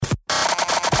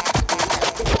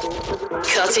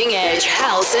Cutting edge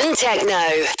house and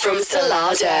techno from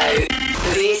Salado.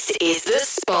 This is The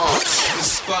Spot. The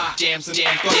spot. Jams in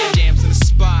the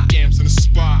spot. Jams in the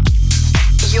spot.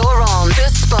 You're on The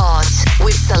Spot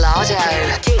with Salado.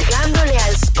 Llegándole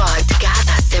al spot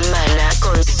cada semana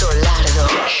con Solardo.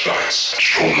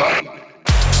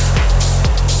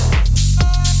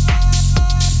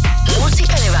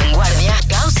 Música de vanguardia,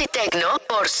 house y techno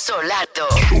por Solardo.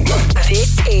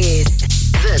 This is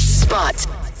The Spot.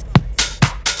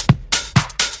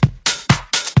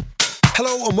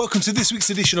 Hello and welcome to this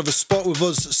week's edition of The Spot with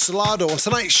us, Salado. On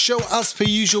tonight's show, as per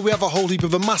usual, we have a whole heap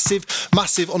of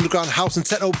massive underground house and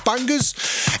techno bangers,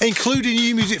 including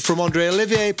new music from Andre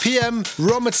Olivier, PM,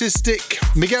 Romantistic,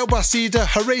 Miguel Brasida,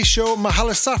 Horatio,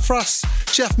 Mahala Safras,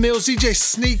 Jeff Mills, DJ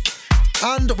Sneak,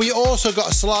 and we also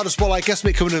got a Salado Spotlight guest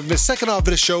mix coming in the second half of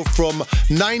the show from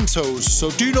Nine Toes.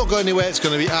 So do not go anywhere, it's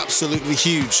going to be absolutely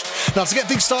huge. Now to get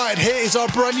things started, here is our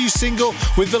brand new single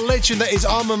with the legend that is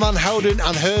Armand Van Helden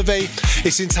and Hervé.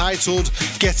 It's entitled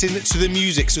Get Into the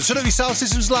Music. So turn up your sound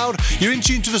systems loud, you're in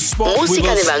tune to The Spot. Música with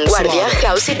de us, vanguardia, Salado.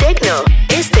 house y techno.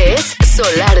 Este es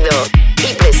Solardo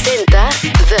y presenta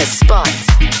The Spot.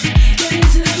 Get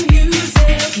into the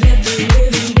music, let the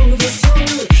rhythm move your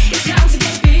soul. It's time to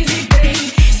get busy,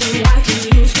 babe, so I can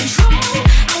lose control.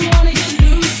 I wanna get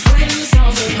loose when the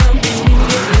sounds are pumping in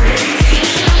your ears.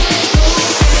 It's time to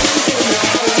go and feel the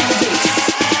whole beat.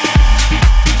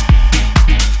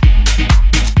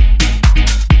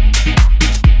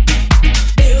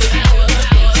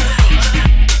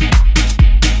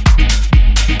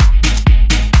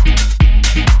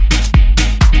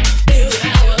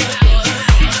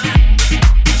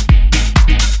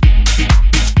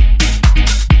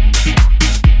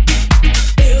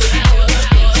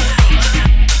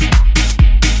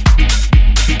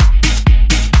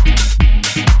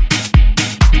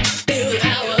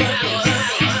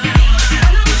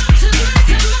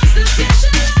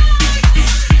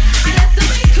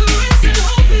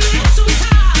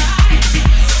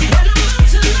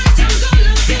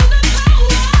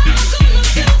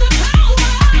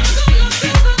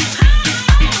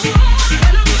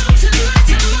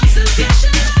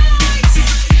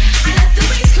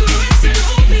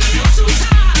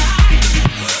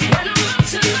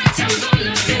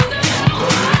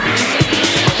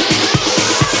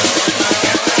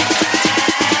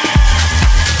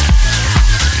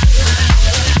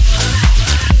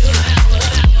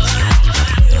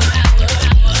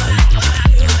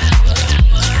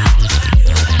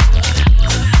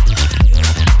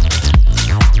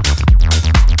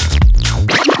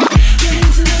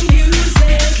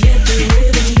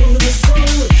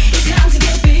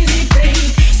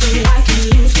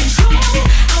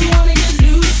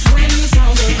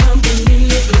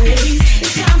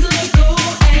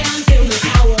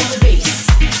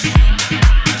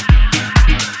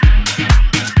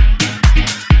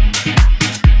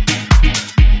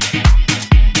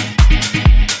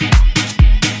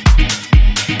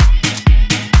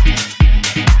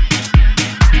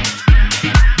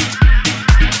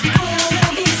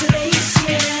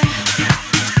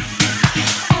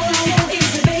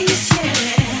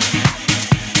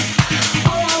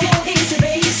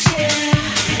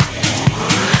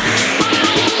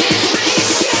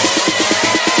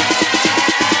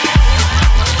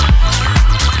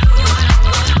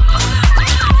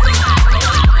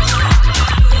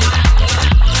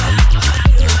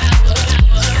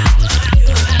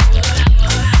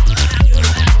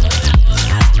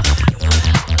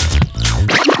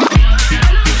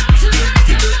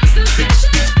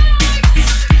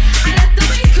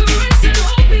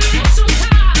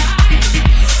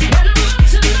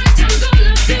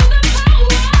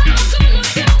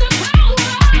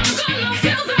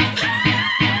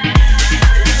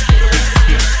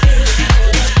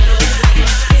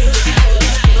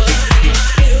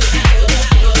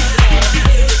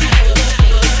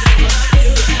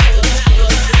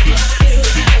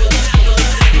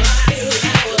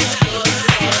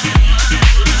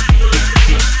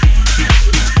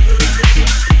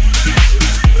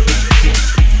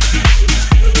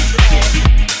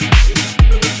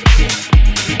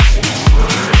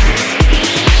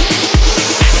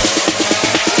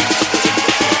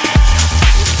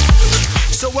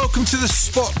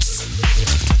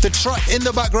 In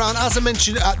the background, as I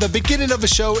mentioned at the beginning of the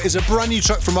show, is a brand new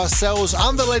track from ourselves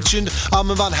and the legend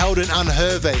Armand Van Helden and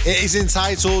Hervé. It is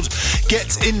entitled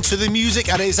Get Into the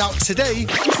Music and it is out today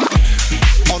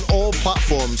on all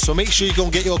platforms. So make sure you go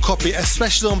and get your copy,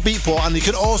 especially on Beatport, and you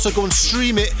can also go and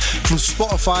stream it from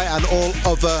Spotify and all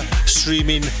other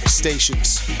streaming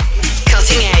stations.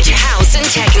 Cutting edge house and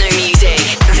techno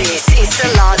music. This is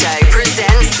Salado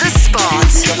presents The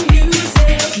Spot.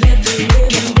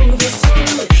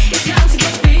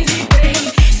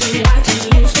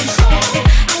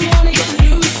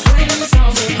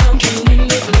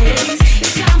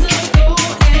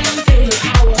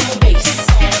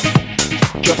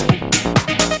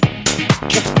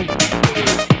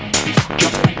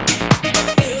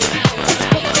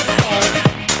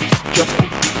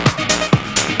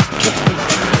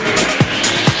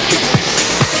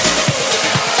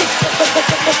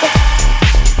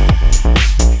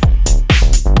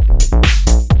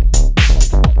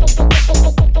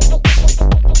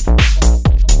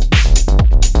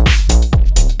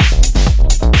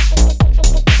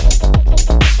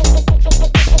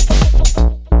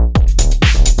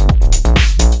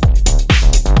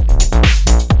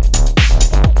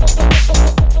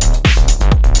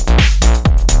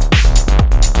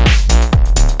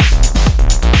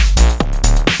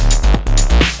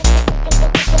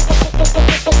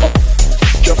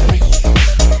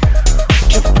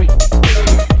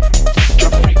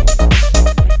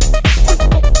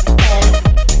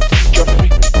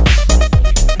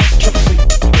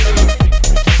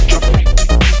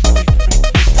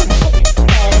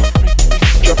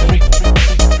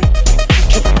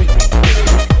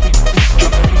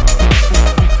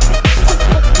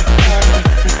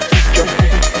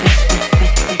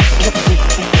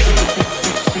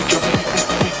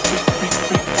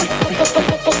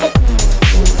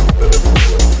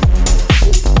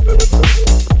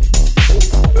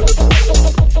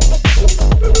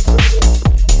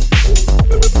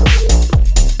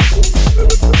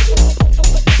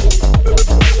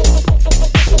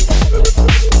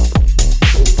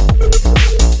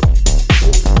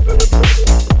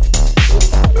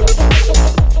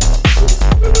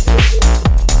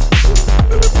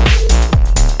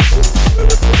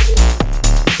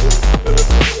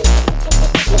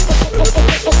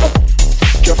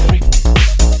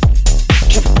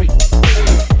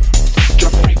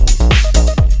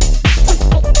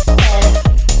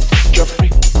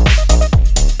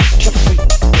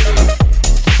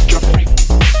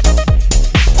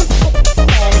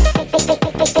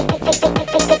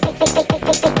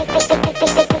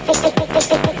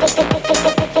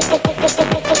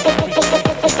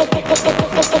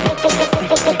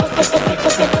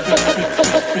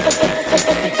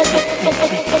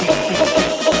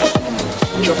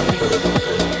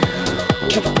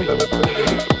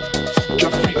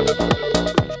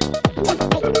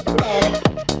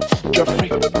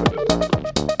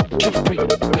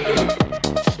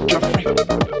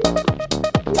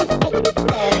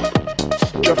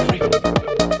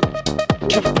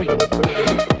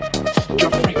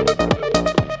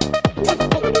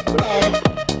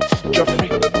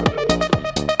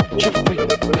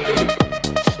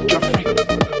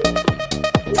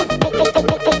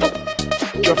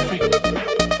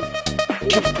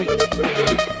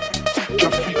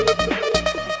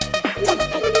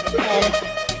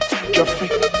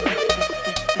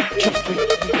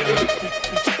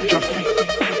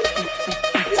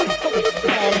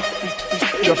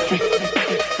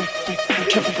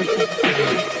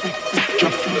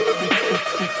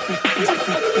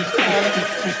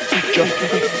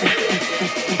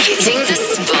 Hitting the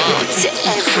spot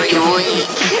every week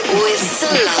with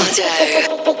Salado.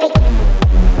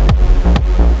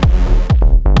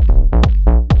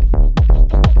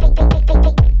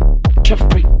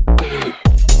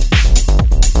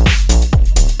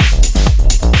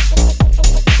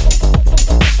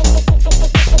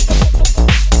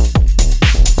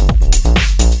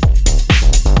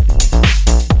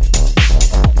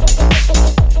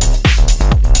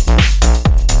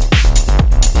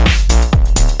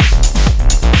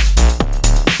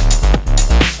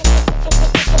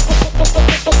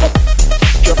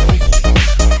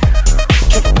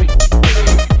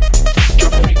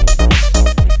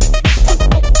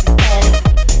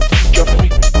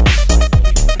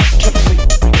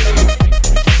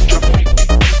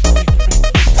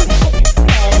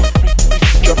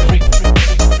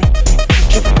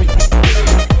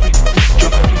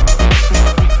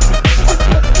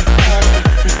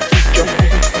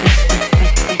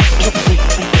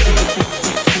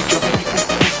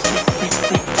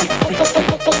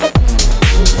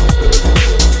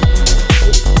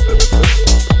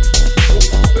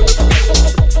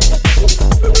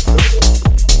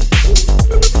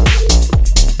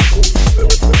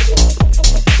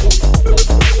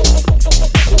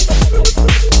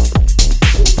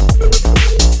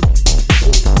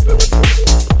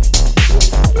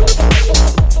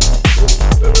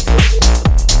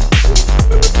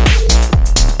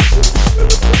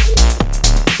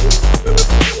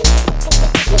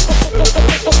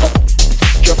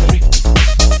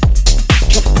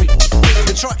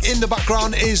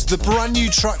 Is the brand new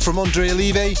track from Andre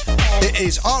Olivier. It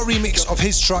is our remix of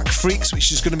his track Freaks,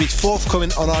 which is going to be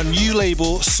forthcoming on our new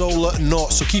label Solar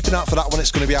North, so keep an eye out for that one.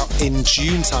 It's going to be out in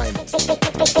June time.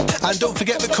 And don't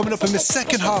forget that coming up in the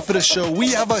second half of the show, we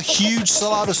have a huge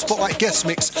Salado Spotlight guest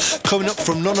mix coming up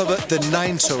from none other than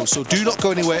Nine Toe, so do not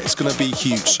go anywhere, it's going to be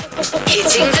huge.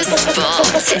 Hitting the spot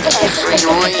every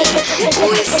week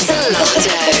with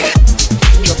Salado.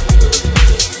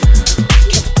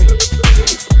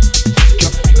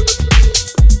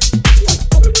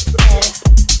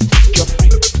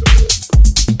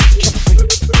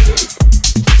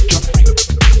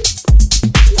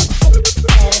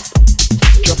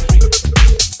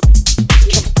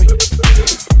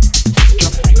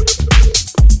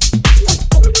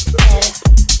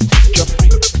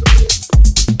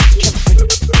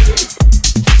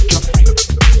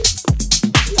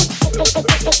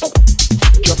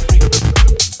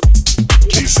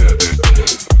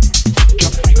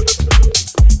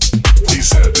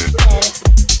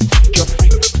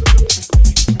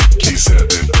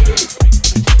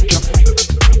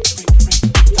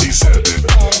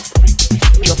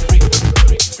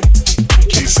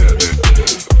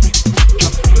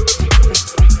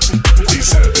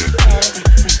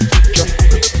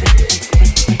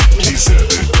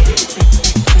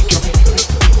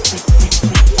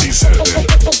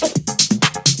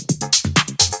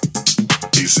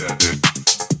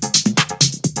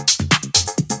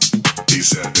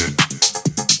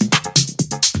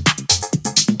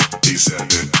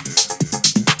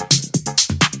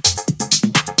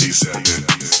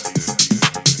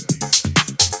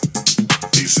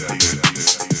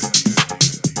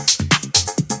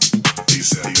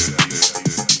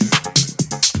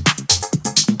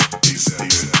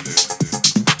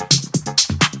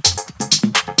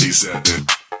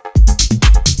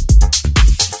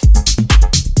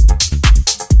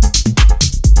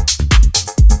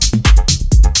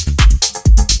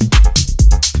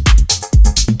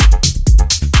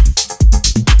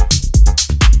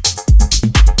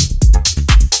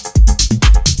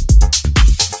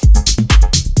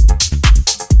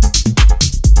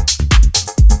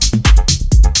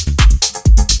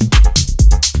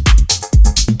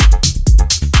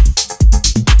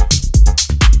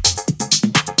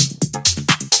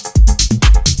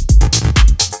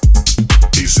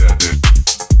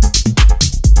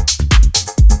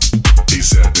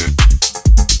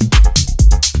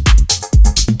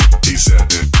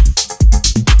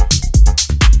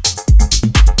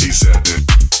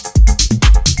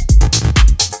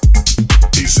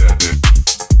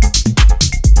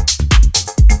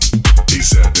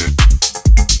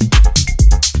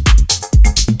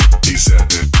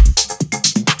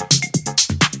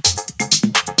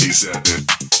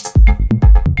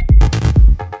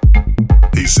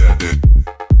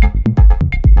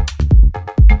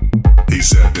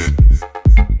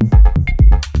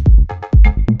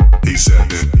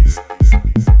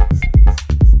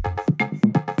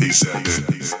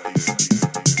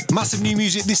 Massive new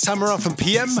music this time around from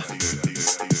PM. I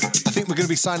think we're going to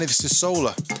be signing this to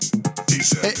Solar.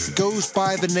 It goes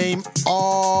by the name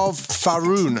of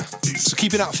Faroon. So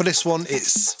keep an eye out for this one.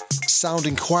 It's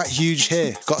sounding quite huge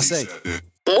here, gotta say.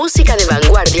 Música de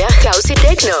vanguardia, house y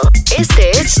techno. Este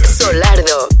es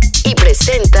Solardo y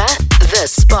presenta The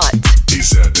Spot. He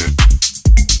said it.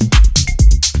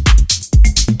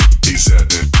 He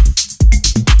said it.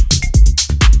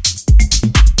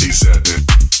 He said it.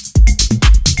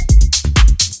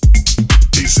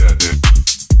 He said it.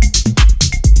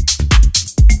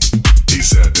 He said it. He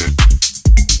said it.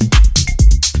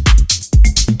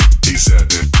 He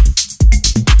said it.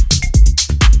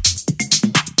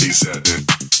 He said it. He said it.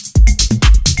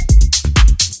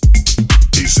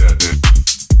 He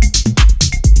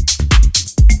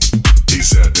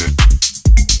said it.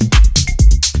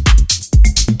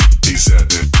 He said it. He said it.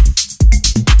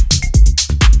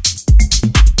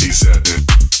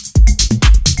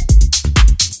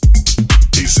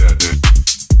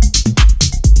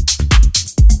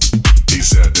 He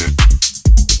said it.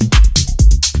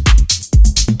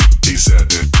 He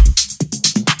said it.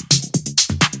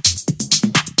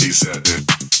 He said it.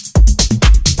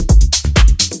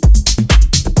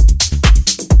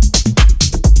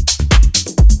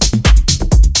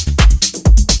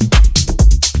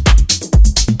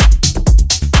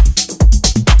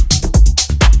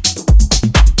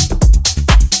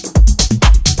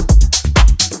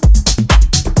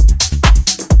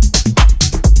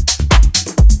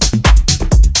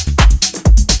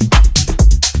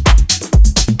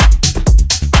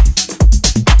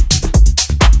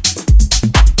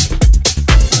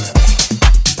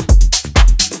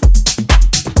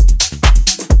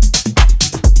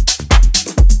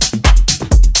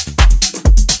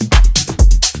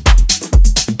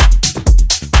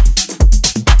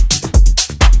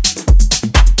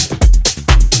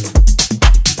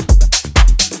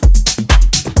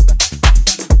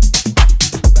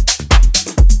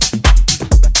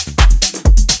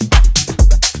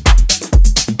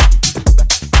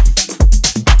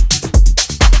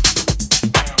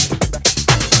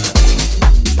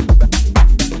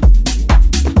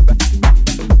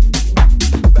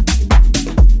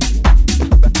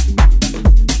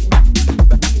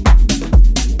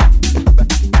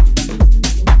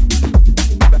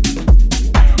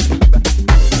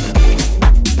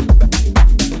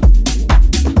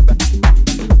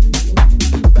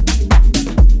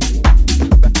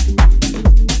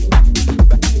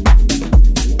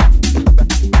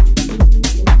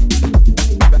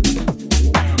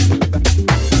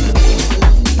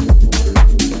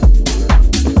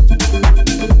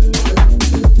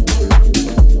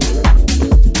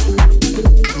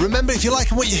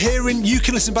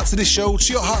 Listen back to this show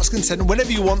to your heart's content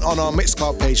whenever you want on our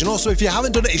Mixcloud page. And also, if you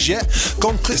haven't done it as yet, go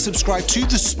and click subscribe to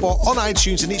The Spot on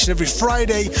iTunes, and each and every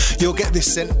Friday you'll get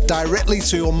this sent directly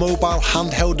to your mobile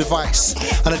handheld device.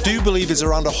 And I do believe there's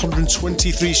around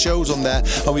 123 shows on there,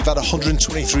 and we've had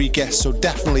 123 guests, so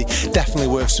definitely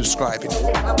worth subscribing.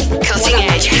 Cutting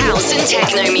edge house and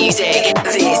techno music.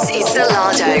 This is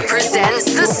Solardo presents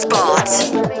The Spot.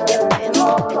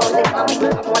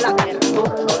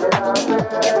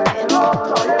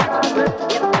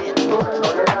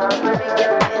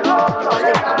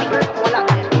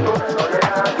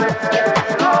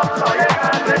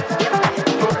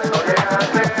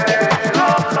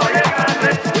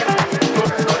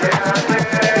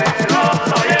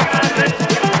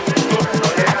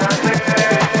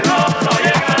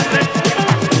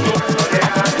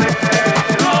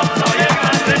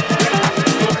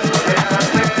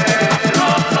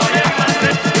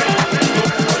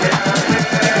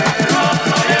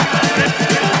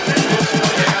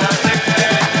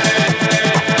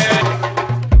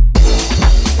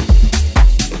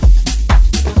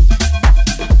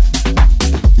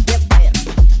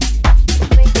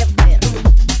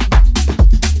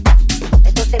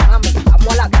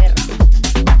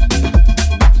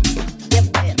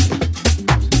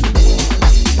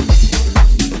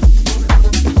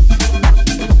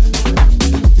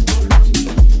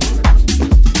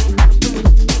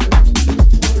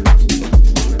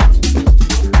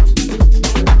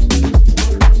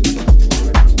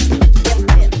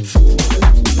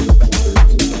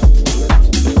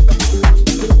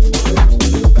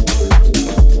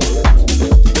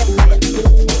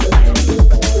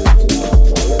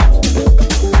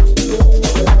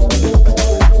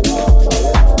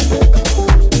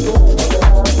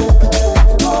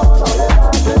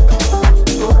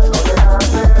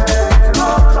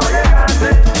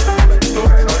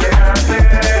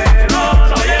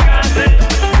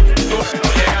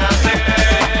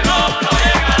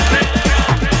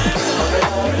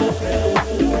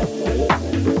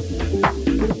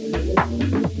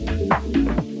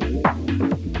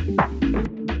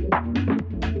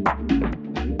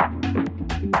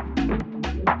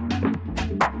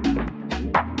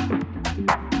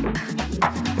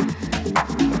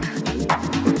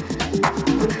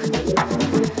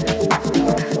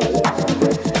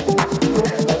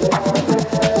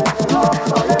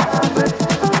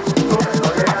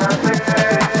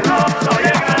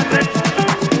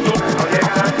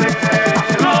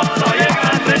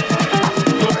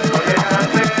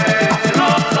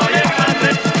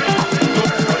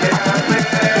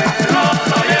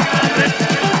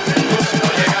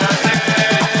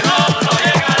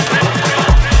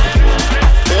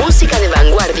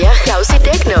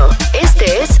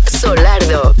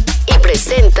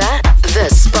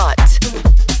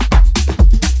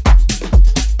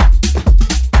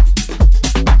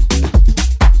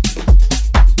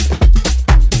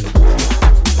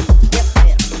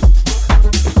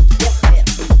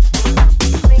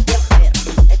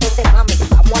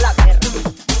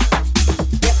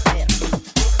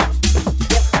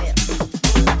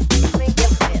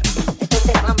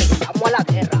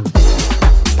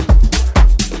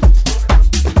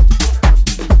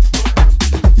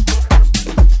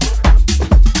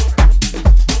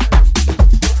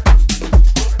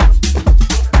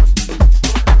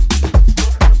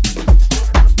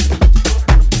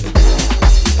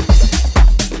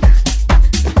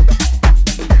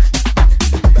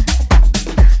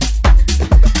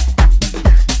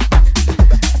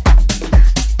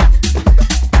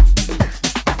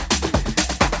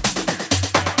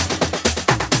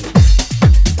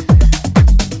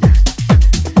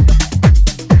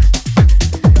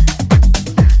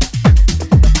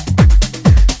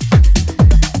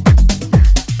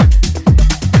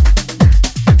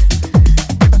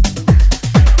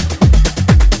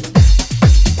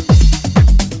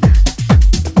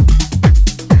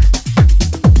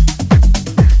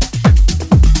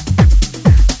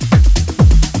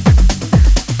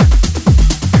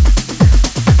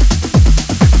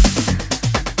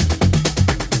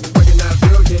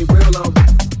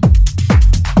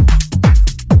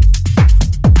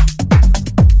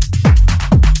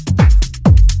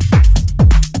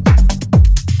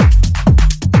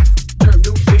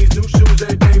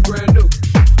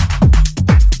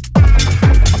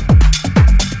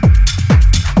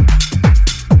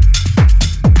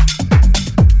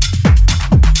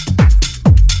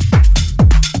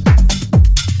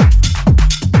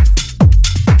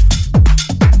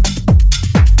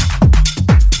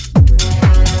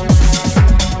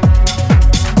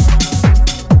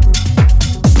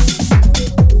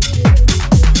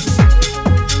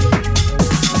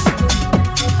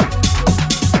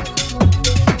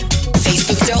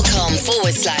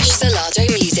 facebook.com/Salado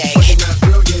Music.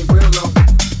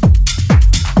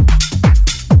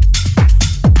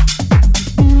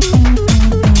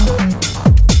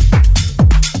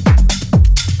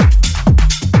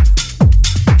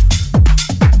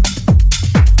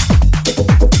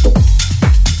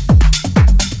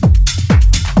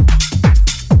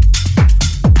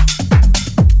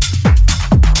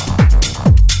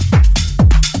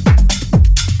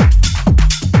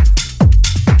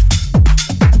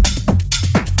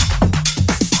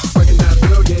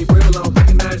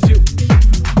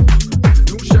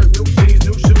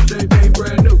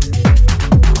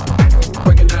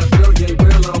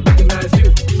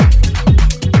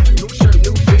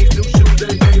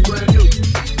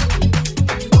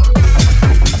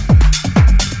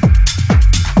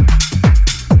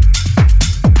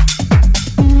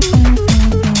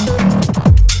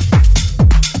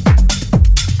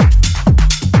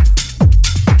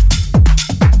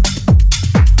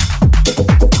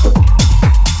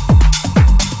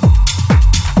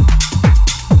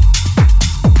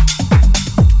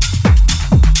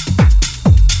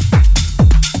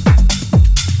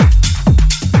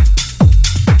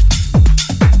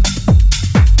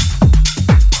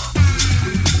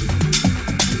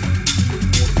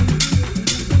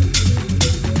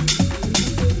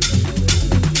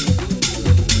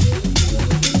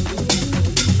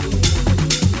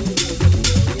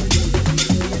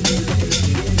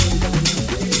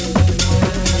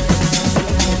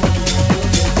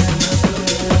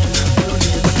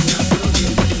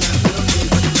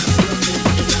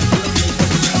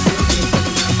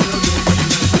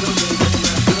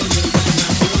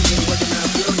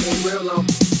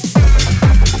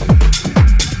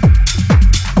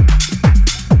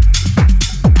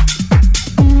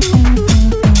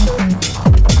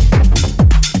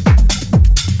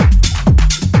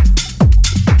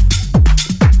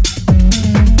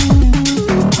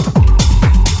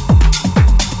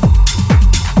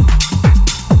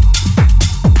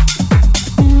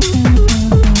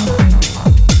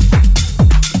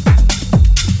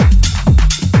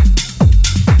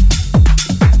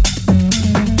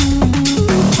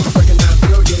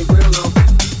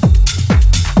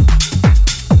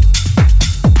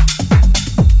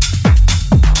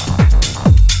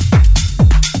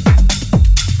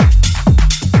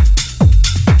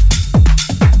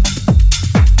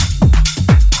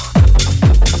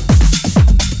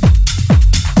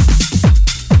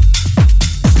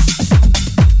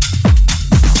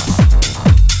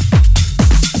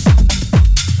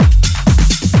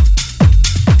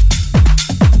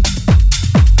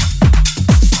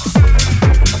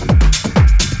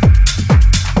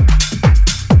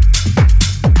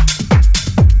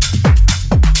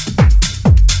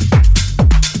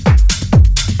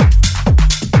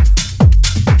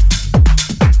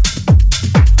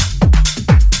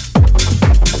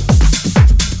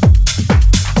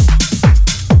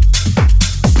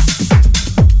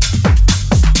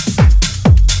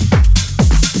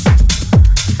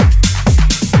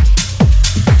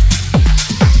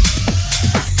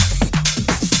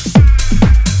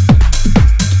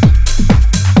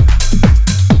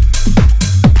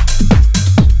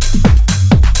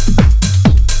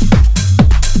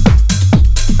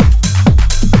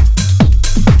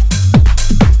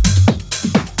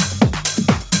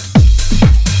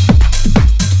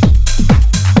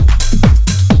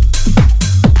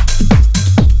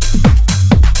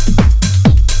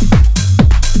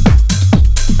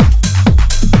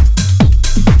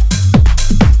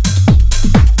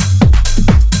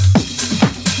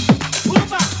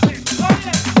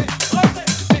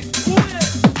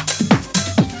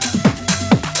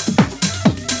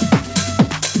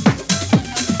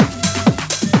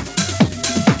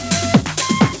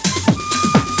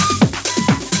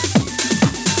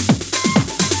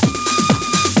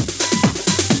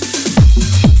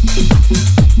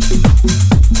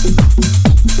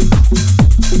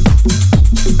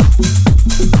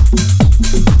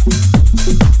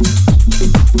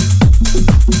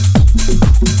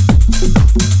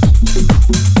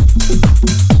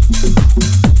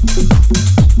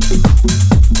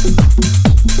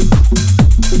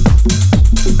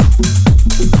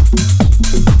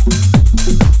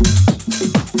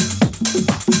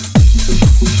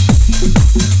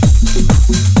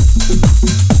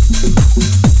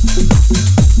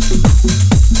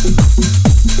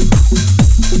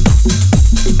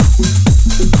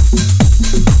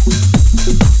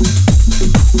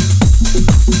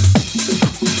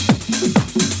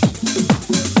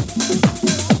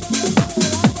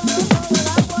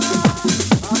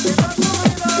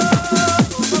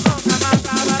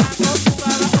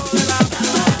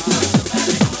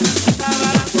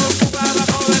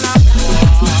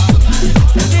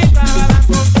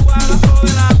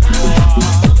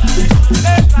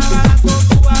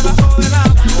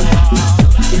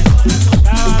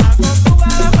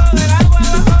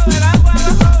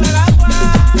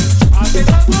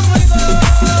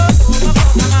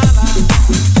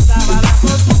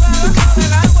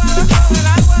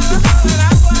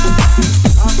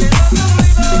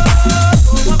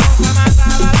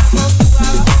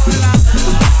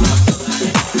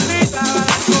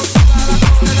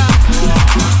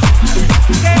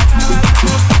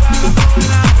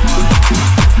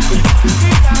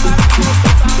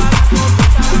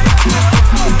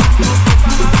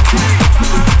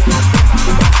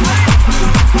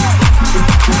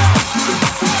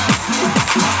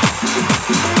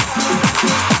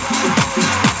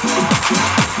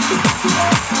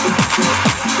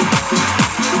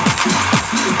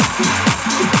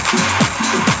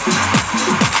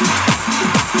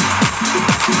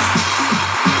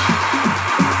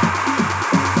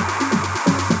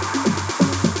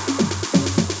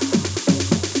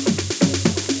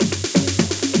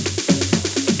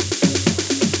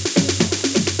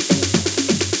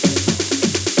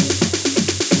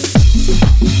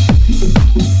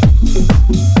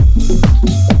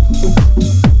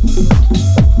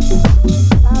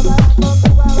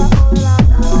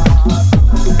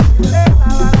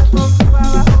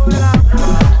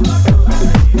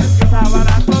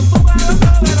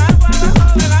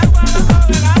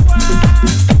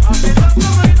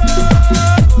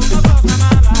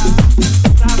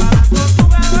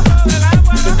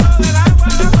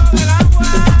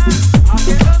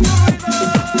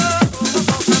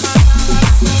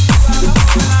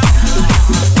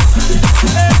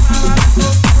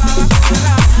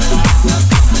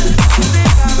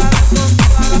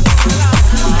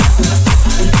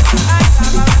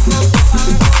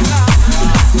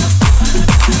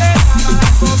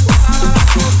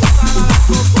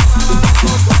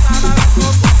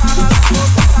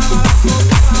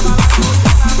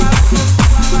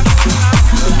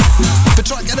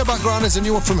 there's a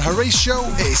new one from Horatio.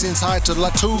 It's entitled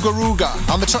La Tugaruga.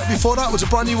 And the track before that was a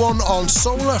brand new one on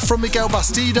Solar from Miguel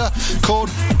Bastida called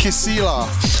Kisila.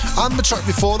 And the track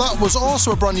before that was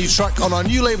also a brand new track on our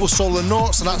new label Solar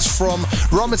Notes, and that's from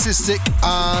Romantistic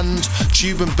and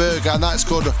Tubenberger, and that's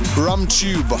called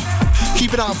Ramtube.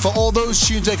 Keep an eye out for all those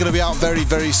tunes. They're going to be out very,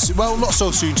 very soon. Well, not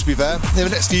so soon to be fair, in the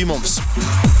next few months.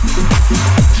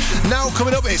 Now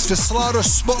coming up, it's the Solardo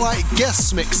Spotlight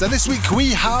Guest Mix, and this week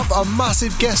we have a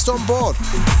massive guest on board.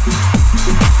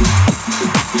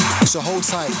 So hold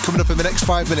tight, coming up in the next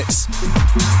 5 minutes,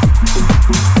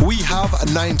 we have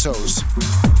Nine Toes.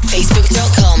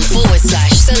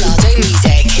 Facebook.com/Solardo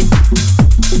Music.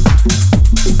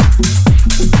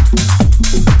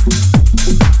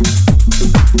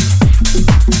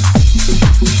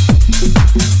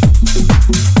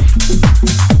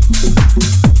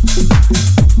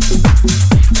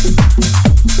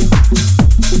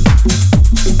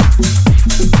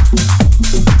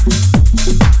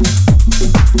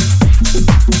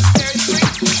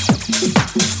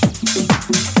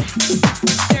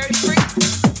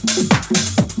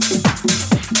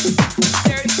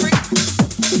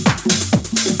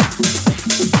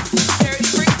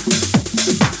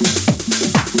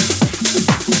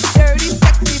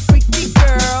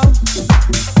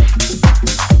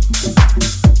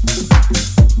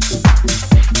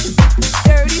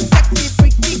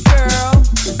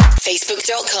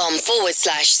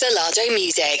 Facebook.com/Solardo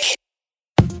Music.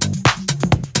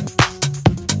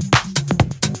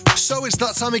 So it's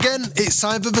that time again. It's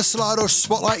time for the Solardo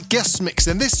Spotlight Guest Mix,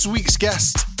 and this week's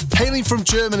guest, hailing from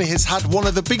Germany, has had one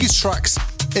of the biggest tracks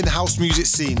in the house music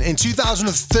scene. In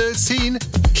 2013,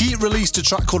 he released a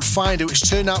track called Finder, which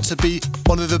turned out to be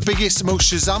one of the biggest, most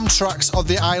Shazam tracks of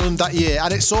the island that year,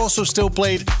 and it's also still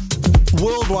played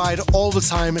worldwide all the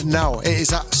time now. It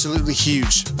is absolutely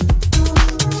huge.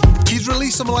 He's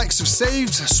released some likes of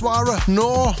Saved, Swara,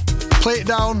 Noor, Play It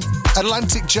Down,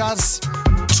 Atlantic Jazz,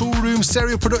 Tool Room,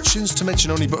 Stereo Productions, to mention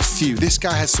only but a few. This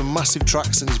guy has some massive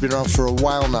tracks and he's been around for a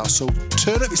while now, so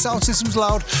turn up your sound systems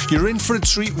loud. You're in for a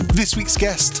treat with this week's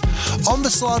guest on the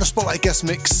Solardo Spotlight Guest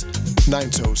Mix, Nine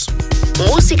Toes.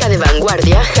 Música de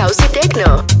vanguardia, house y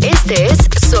techno. Este es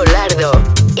Solardo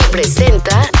y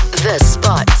presenta The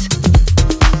Spot.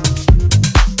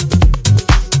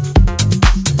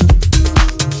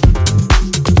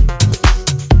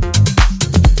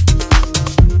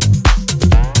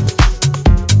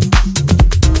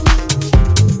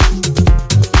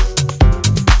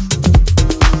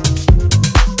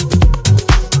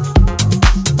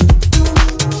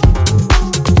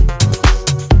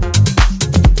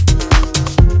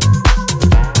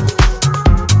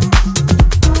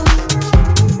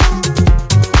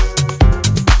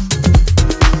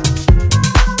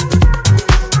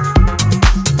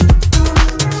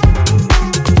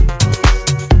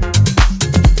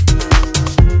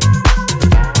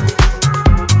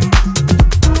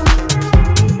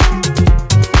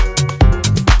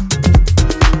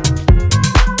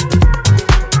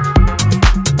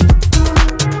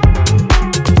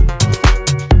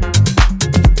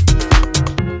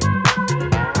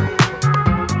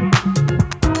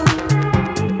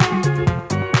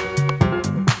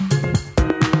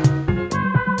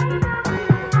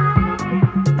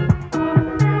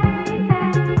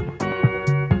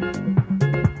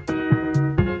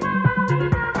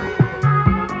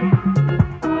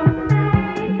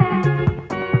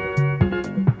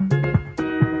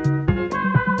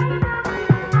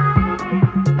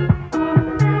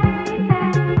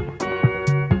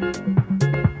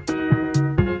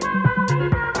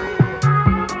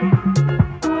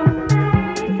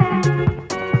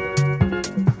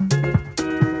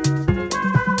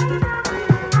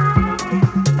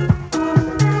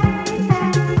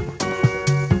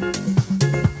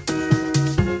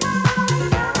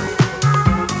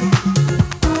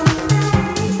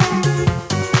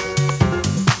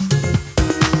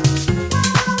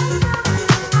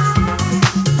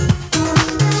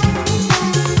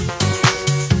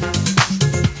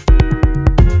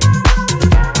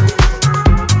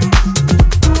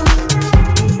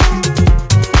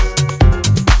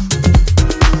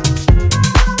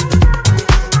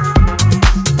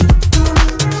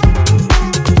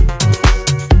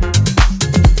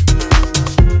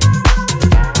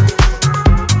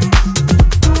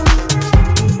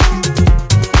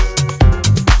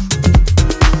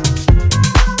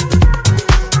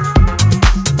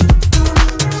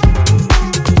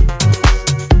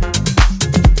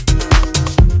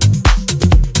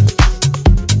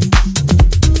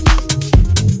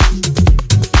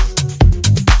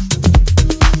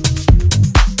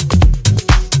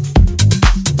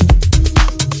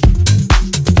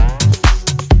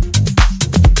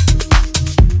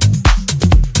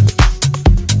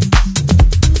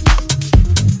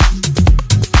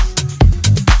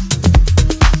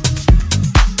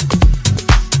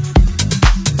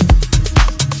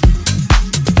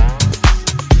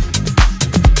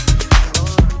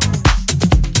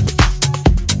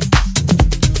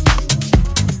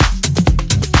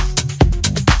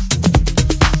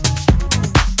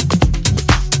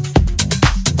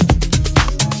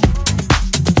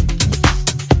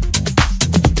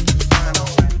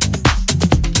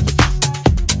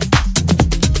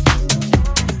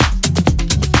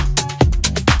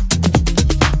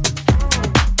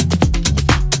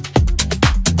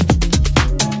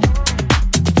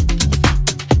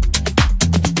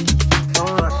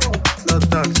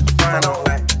 Man,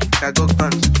 alright. I go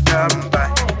guns, grab and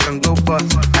buy. Can go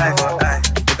bust, eye for eye.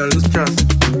 You can lose trust.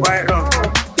 Right wrong,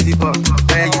 easy pop.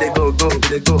 Where you they go,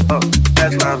 they go up.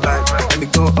 That's my vibe. Let me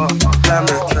go off. Climb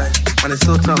the track. Man, it's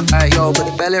so tough. Alright, yo, put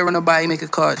the belly on the body, make a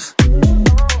catch.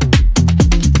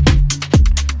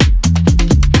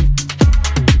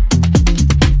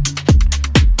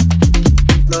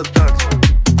 No touch.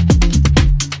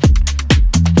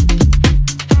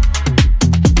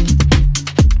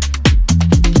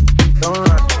 Don't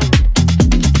run.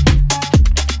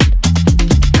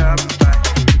 Grab and buy.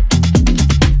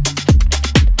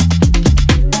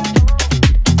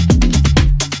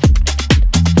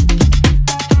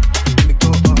 Let me go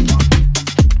off.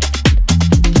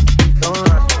 Don't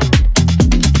run.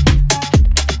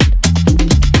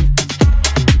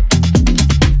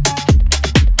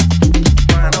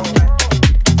 Man, alright.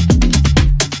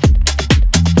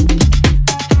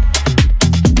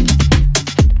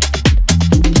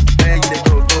 Where you they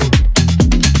go.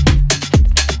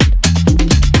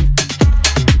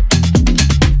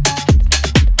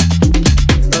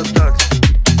 No touch.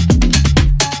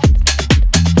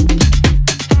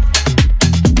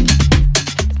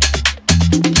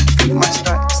 Feet my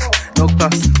stripes, no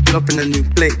cuss. Pull up in a new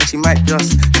plate, and she might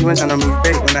just. She went tryna move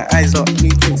bait when her eyes up. New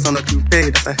tints on a coupe,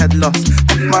 that's a head loss.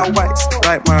 Off my whites,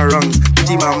 right my wrongs.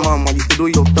 G my mum, while you could do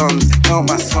your thumbs. Count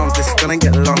my sums, this is gonna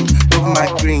get long. Over my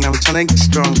green, I'm tryna get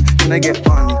strong. Tryna get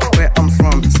on, where I'm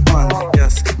from, it's fun.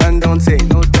 Yes, man don't take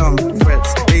no dumb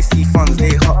threats. They see funds,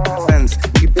 they hot fence.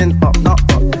 You been up, not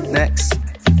up. Next.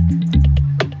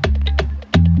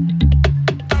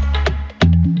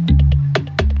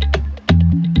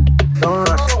 Don't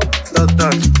rush, slow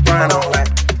touch, run alright.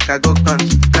 I go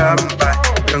guns, grab and buy.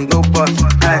 You can go bust,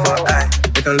 eye for eye.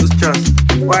 You can lose trust,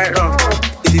 right wrong,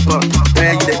 easy pop.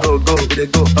 Where you they go, they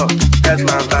go up. That's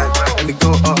my vibe, let me go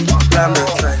off. Climb the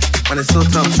track, man, it's so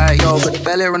tough. Alright, yo, put the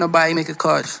belly on the body, make a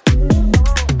catch.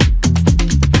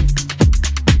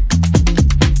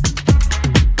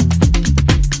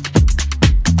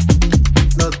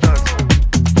 No touch.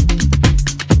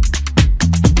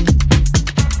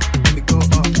 Let me go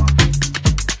off.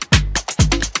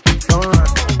 Don't run.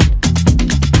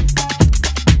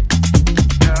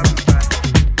 Grab and buy.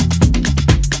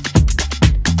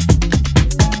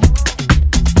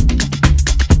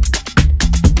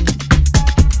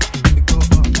 Let me go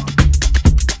off.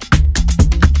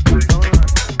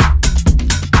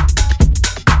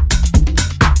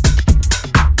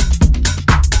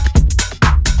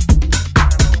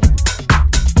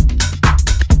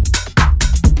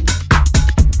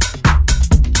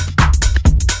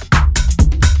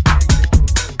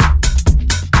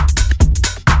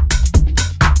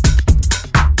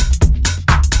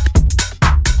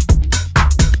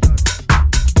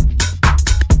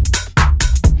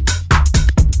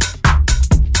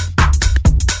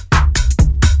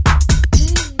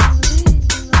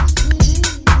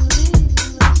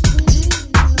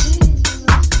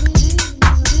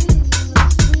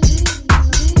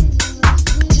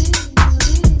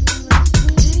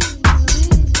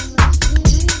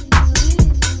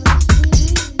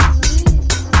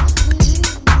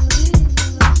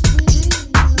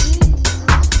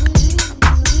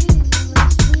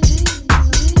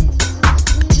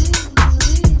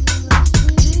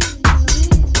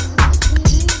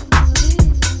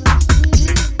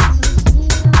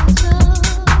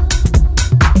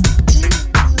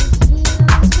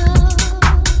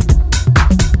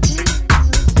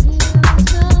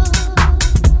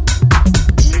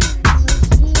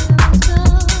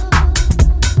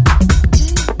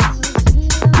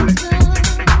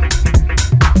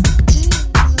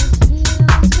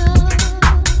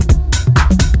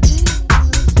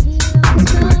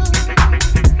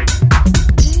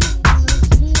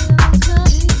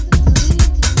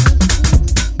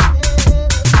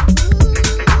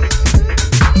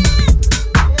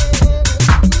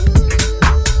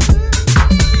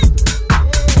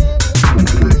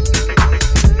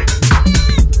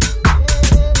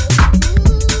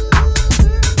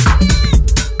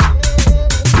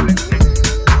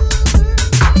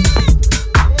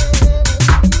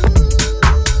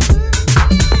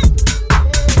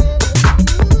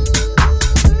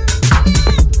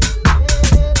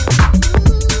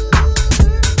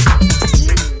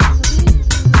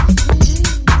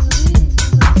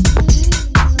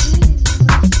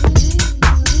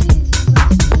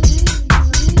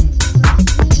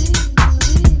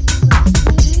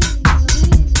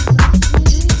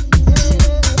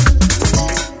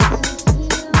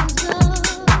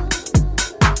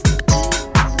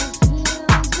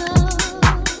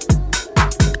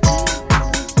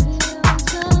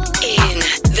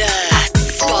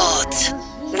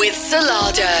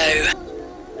 Salado.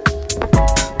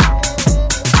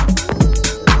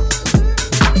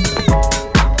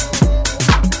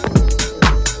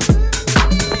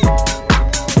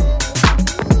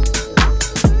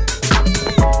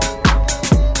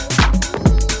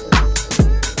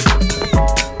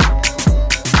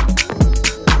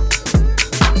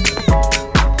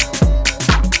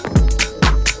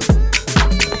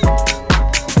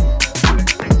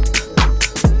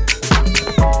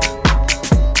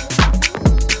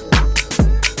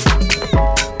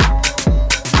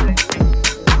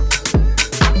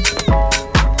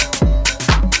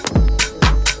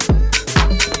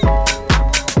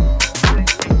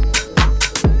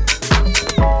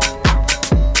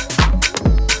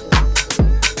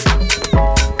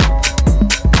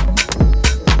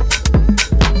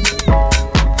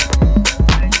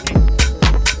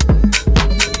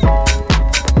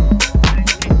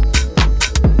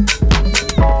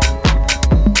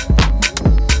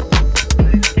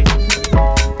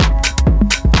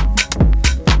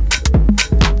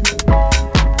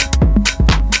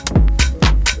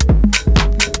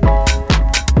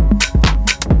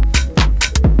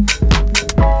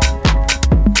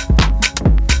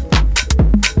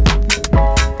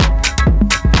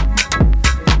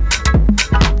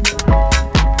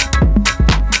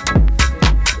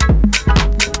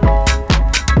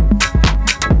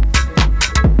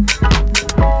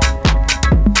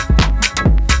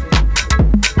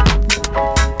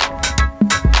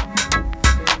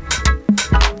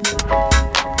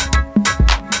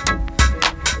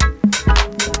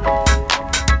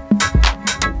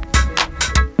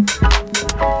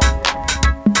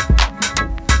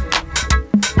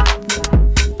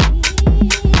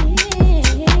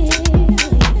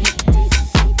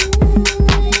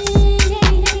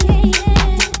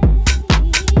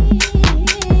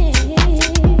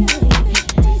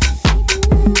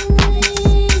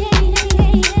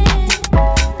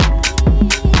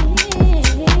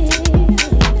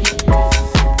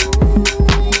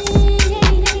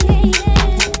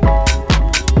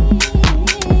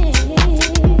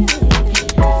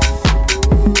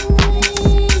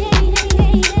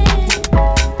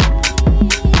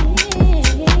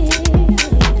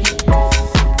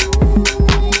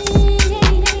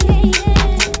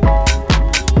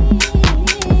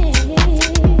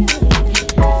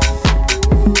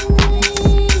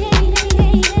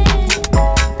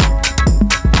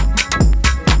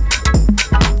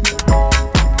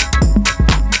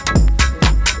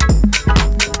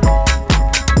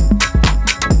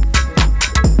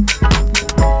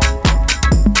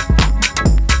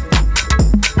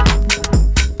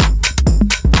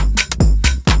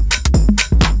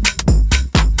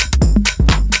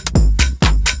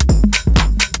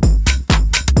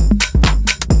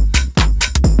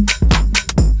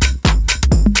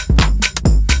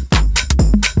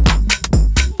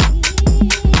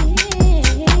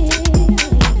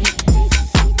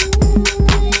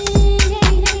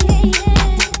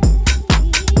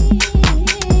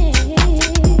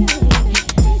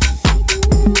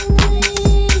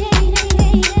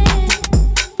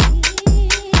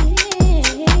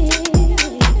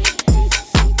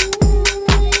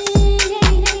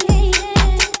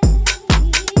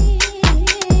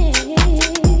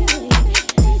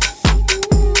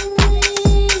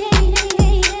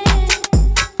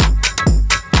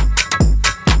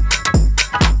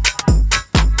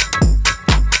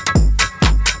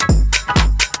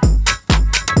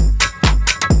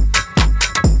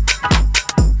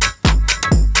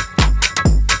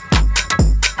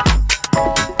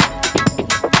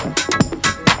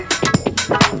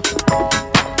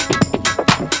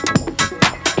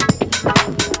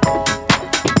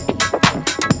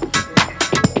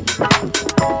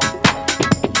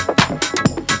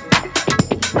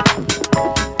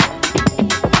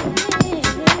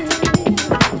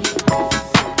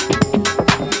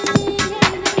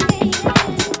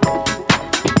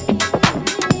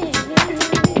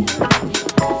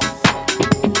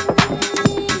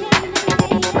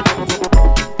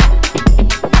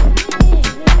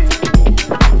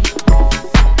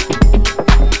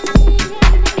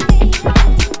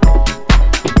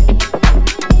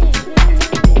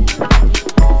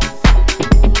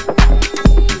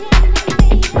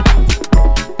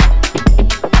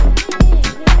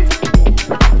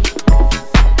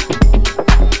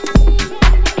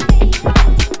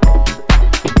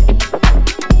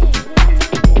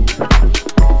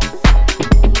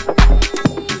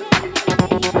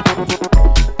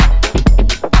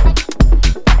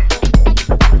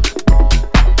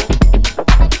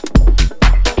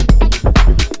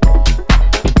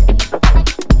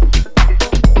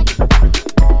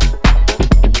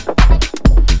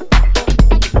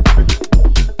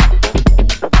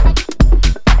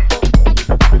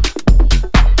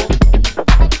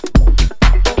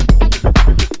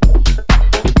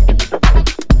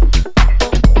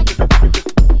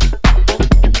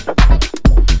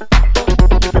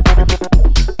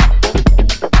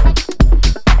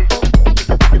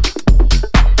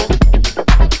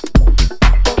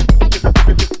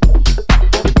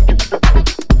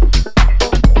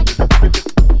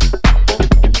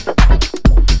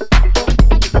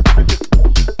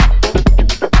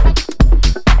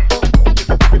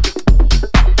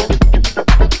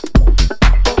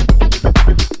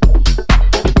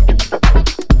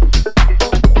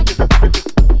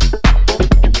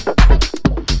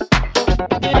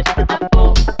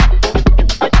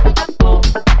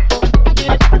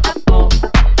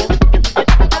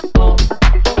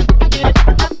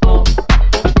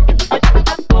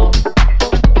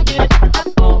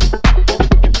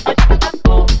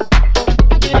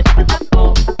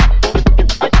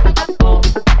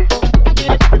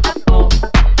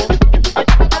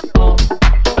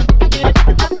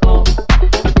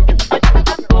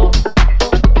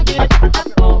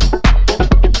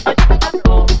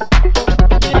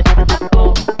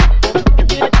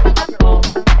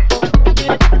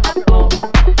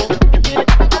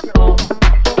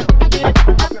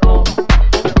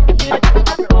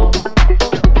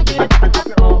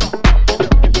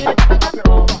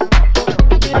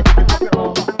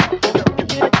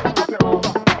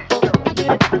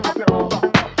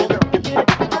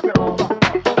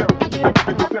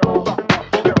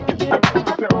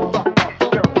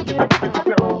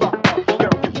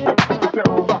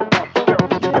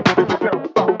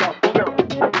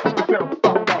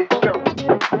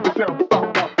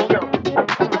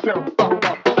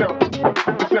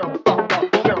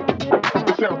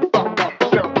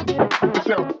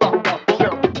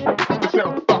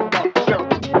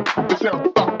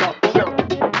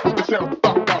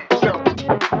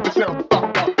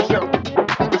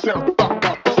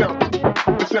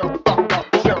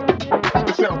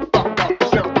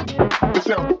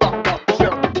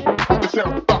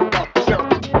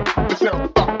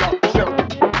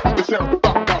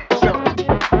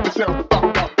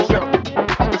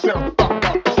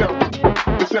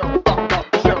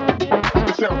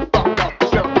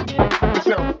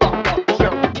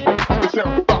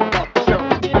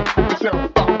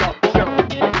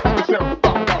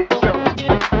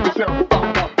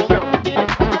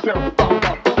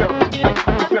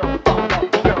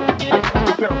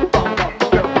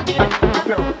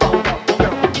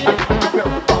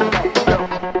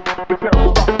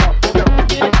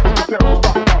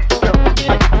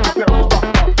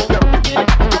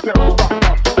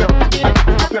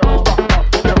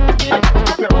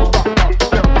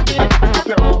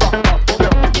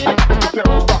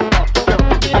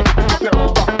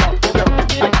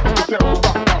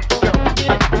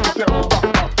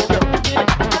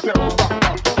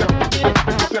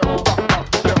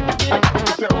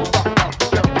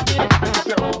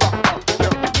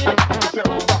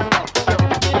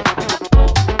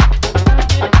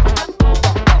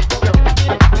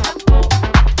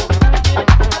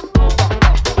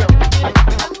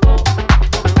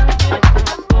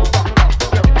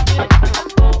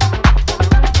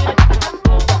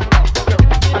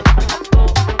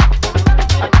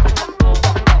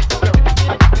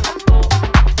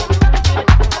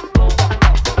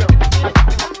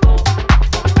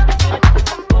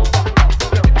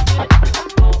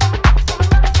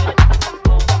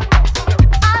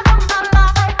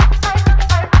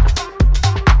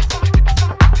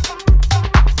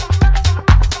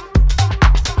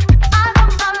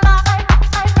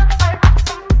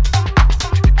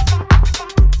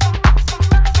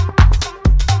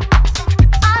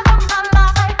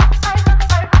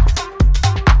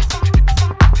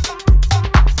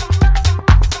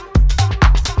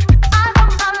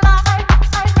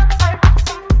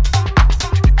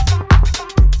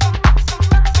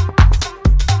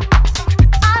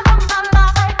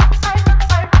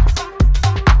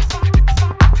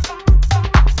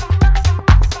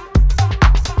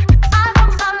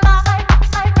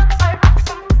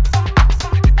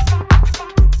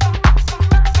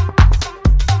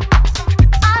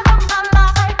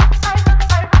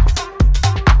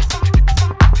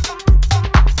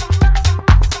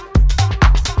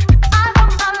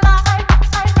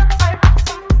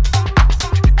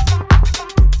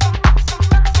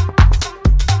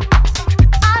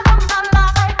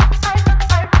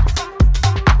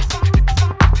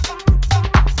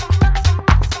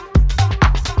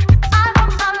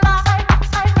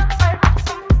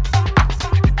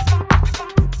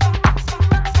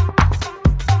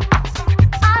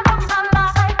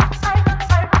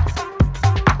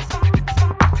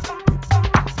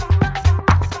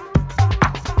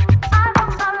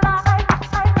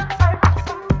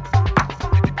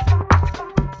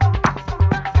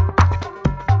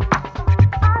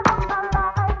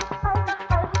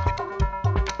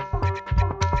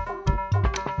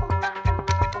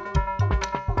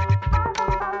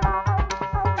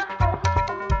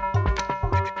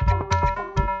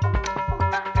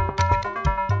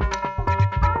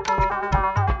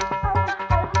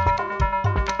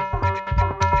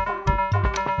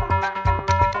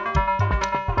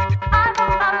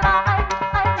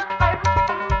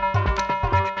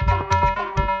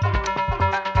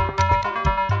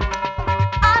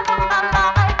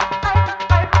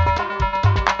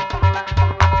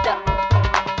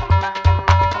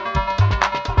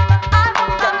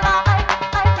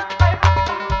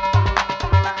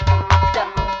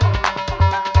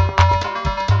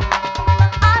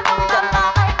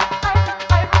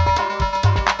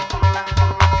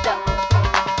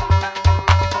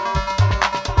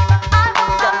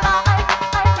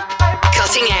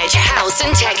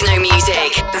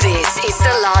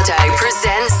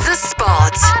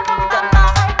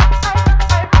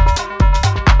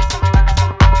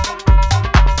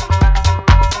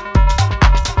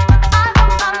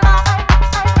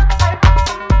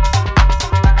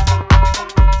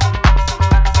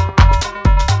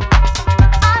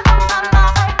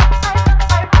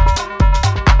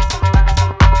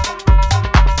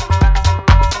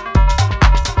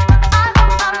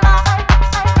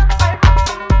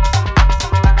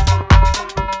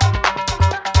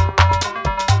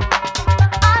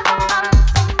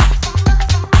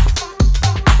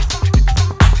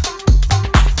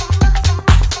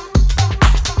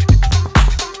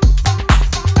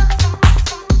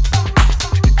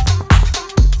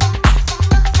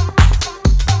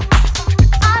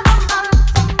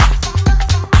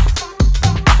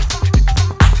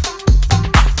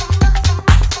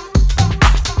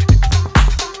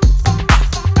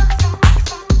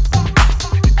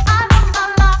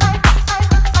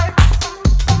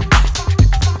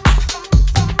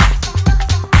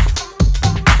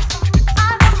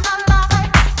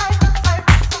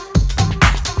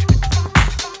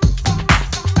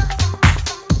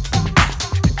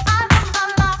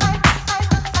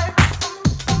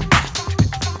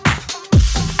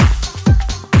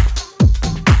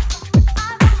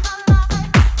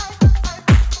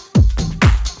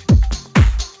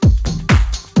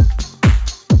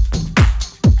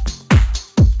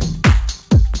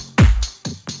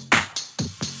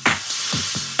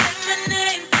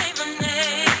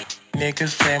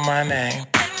 Niggas say my name.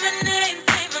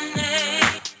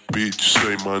 Bitch,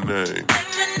 say my name.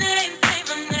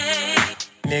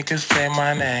 Niggas say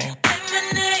my name.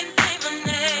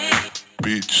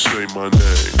 Bitch, say my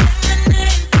name.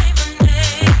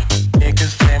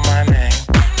 Niggas say my name.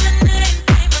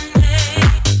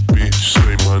 Bitch,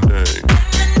 say my name.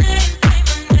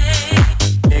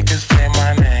 Niggas say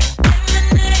my name.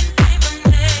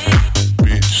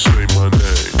 Bitch, say my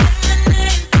name.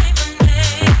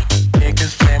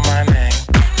 Niggas say my name.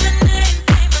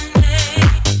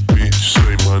 Bitch,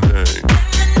 say my name.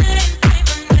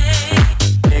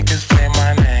 Niggas say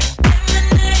my name.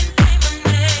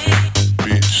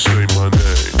 Bitch, say my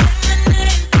name.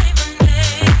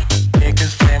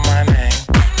 Niggas say my name.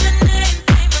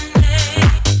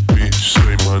 Bitch,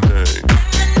 say my name.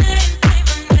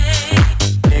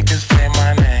 Niggas say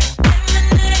my name.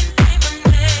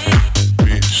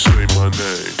 Bitch, say my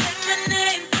name.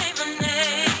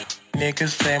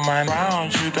 Niggas say my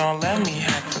round, you don't let me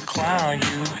have to clown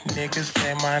you. Niggas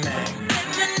say my name.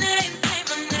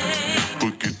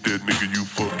 Look at that nigga you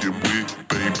fucking with.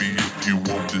 Baby, if you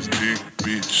want this dick,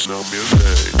 bitch, now me a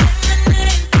name.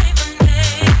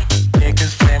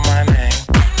 Niggas say my name.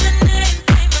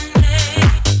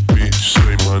 Bitch,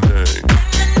 say my name.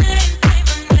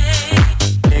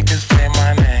 Niggas say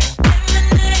my name.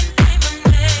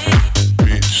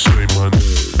 Bitch, say my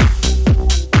name.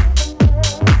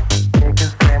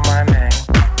 Niggas say my name.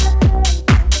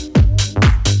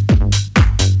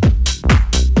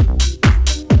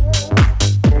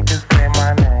 Niggas say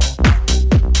my name.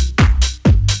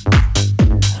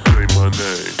 Say my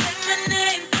name.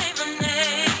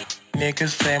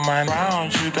 Niggas say my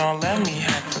round, you don't let me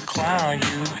have to clown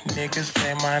you. Niggas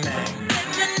say my name.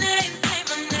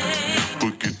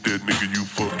 Look at that nigga you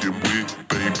fucking with.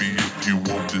 Baby, if you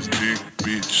want this dick,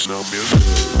 bitch, now me a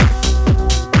name.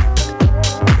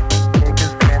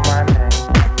 Niggas say my name.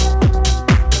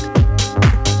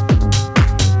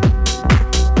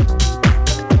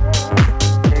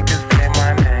 Niggas say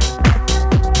my name.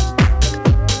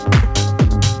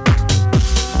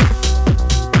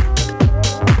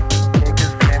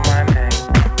 Niggas say my name.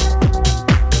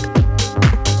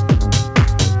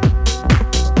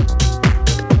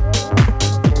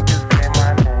 Niggas say my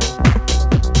name.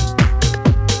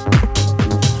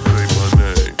 Say my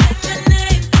name.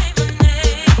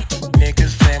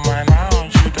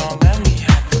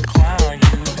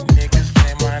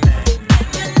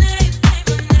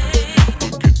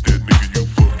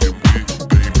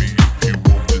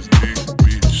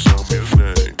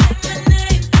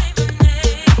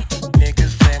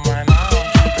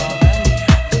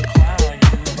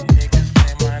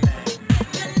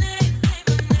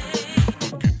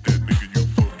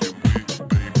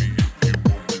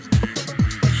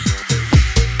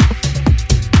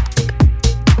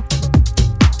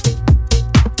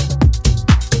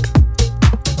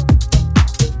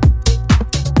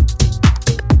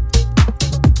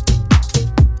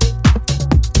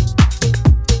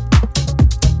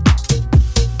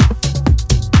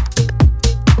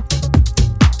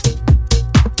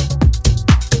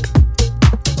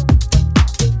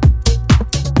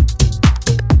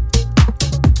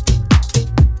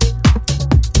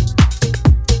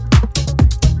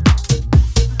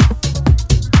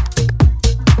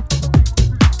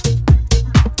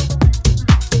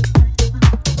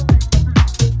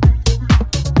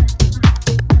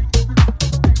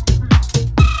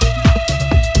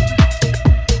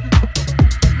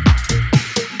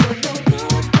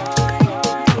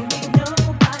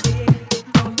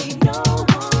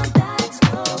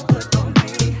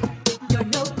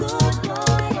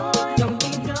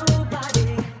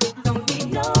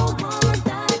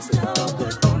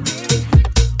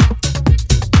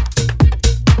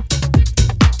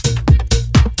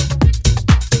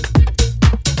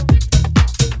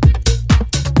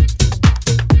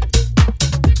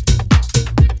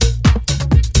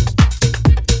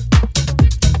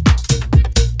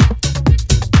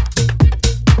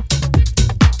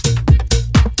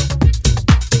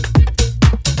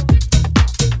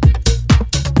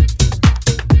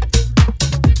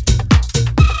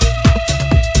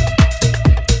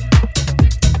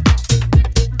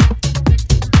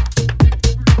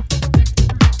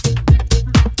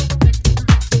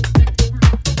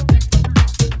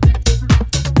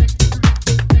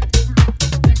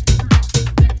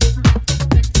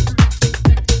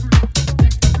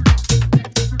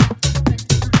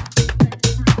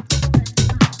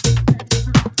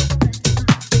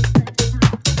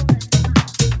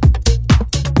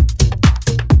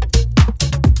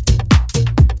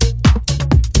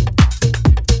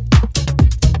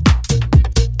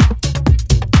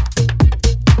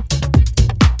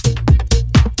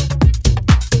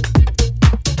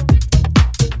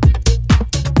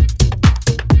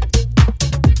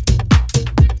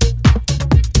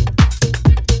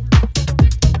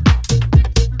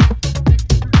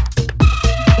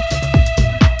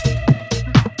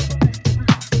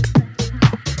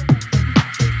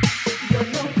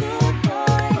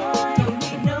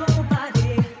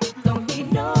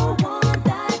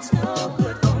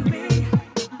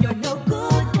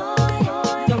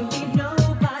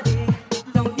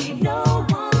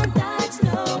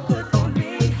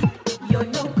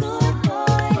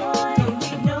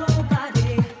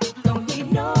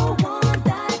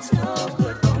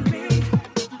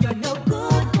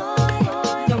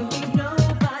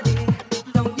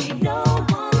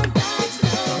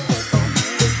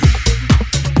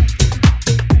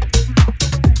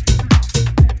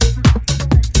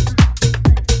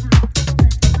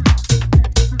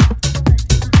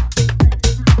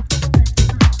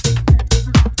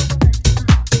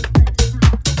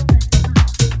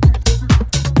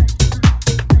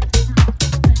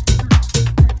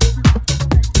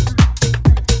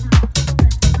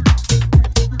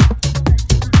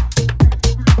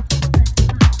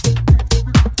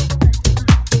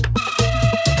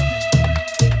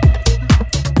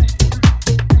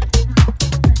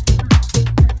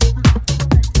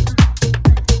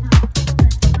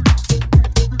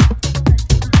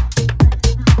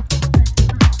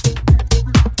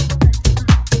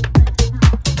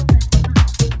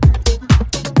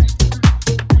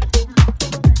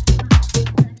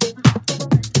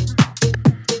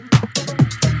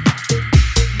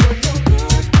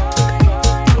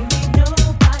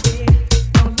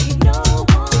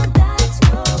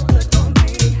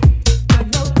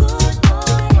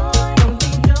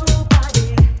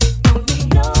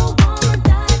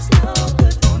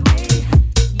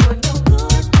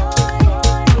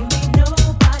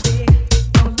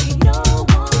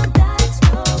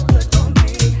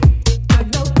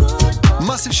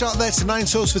 there to Nine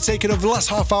Toes for taking over the last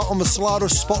half hour on the Solardo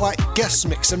Spotlight guest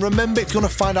mix. And remember, if you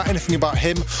want to find out anything about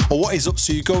him or what he's up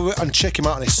to, go and check him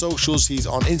out on his socials. He's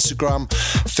on Instagram,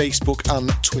 Facebook and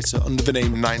Twitter under the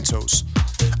name Nine Toes.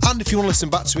 And if you want to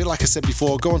listen back to it, like I said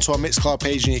before, go onto our Mixcloud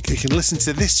page and you can listen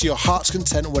to this to your heart's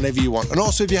content whenever you want. And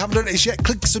also, if you haven't done it yet,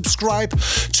 click subscribe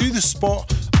to The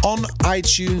Spot on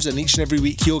iTunes, and each and every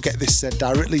week you'll get this sent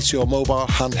directly to your mobile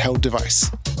handheld device.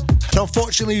 Now,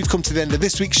 unfortunately, we've come to the end of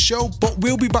this week's show, but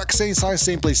we'll be back same time,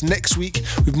 same place next week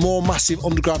with more massive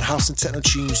underground house and techno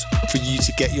tunes for you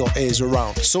to get your ears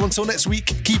around. So until next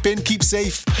week, keep in, keep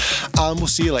safe, and we'll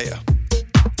see you later.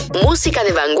 Música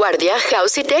de vanguardia,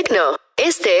 house y techno.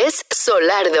 Este es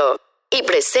Solardo y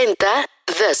presenta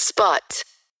The Spot.